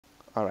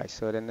Alright,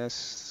 so the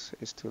next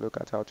is to look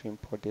at how to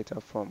import data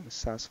from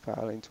SAS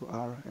file into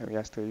R, and we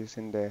are still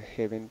using the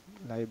Haven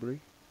library.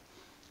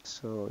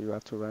 So you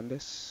have to run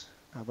this.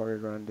 I've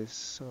already run this,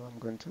 so I'm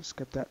going to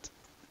skip that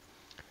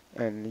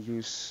and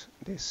use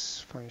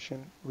this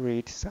function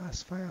read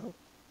SAS file.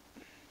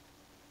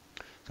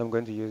 So I'm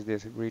going to use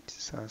this read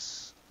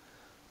SAS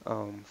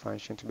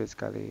function to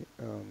basically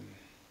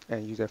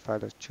and use a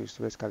file to choose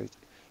to basically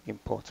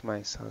import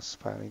my SAS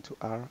file into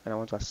R, and I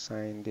want to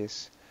assign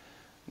this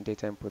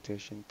data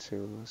importation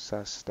to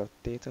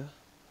SAS.data.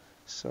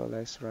 So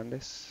let's run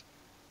this.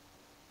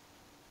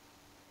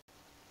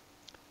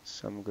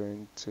 So I'm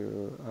going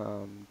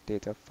to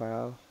data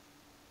file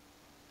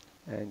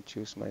and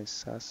choose my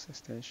SAS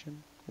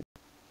extension.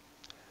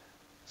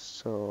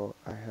 So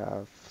I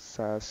have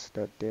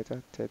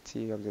SAS.data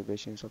 30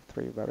 observations of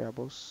 3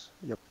 variables.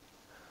 Yep.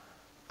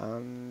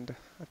 And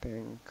I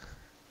think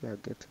we are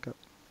good to go.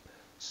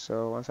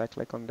 So once I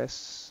click on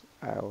this,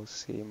 I'll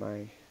see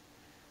my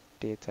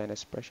data in a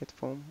spreadsheet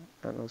form,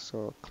 and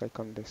also click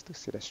on this to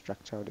see the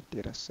structure of the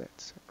data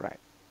set. Right.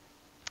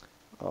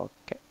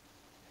 Okay.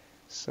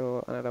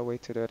 So another way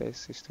to do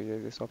this is to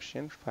use this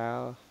option,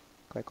 file,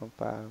 click on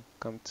file,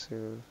 come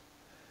to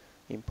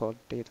import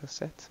data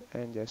set,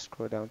 and just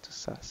scroll down to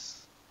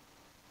SAS.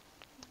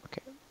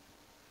 Okay.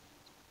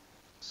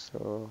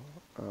 So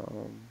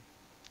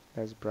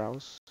let's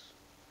browse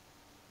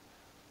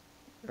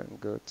and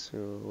go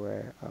to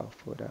where our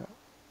folder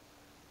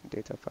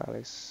data file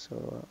is.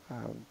 So I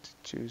have to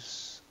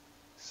choose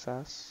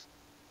SAS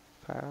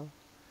file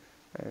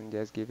and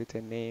just give it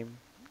a name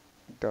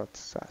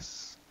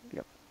 .sas.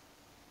 Yep.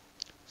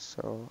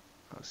 So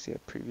I'll see a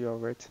preview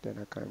of it, then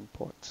I can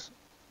import.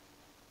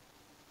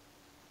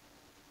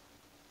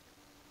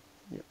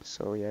 Yep.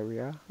 So here we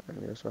are,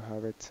 and we also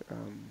have it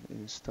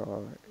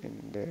installed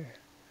in the,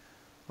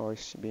 or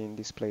it's being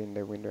displayed in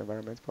the window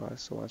environment for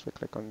us. So once we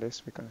click on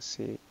this, we can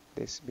see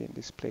this being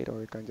displayed, or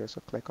we can just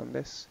click on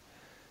this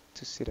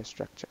to see the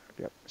structure.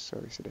 Yep. So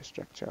we see the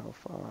structure of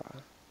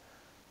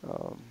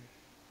our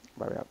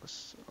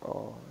variables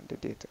or the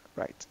data,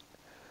 right?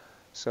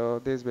 So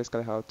this is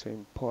basically how to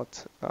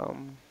import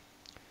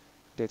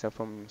data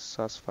from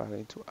source file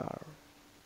into R.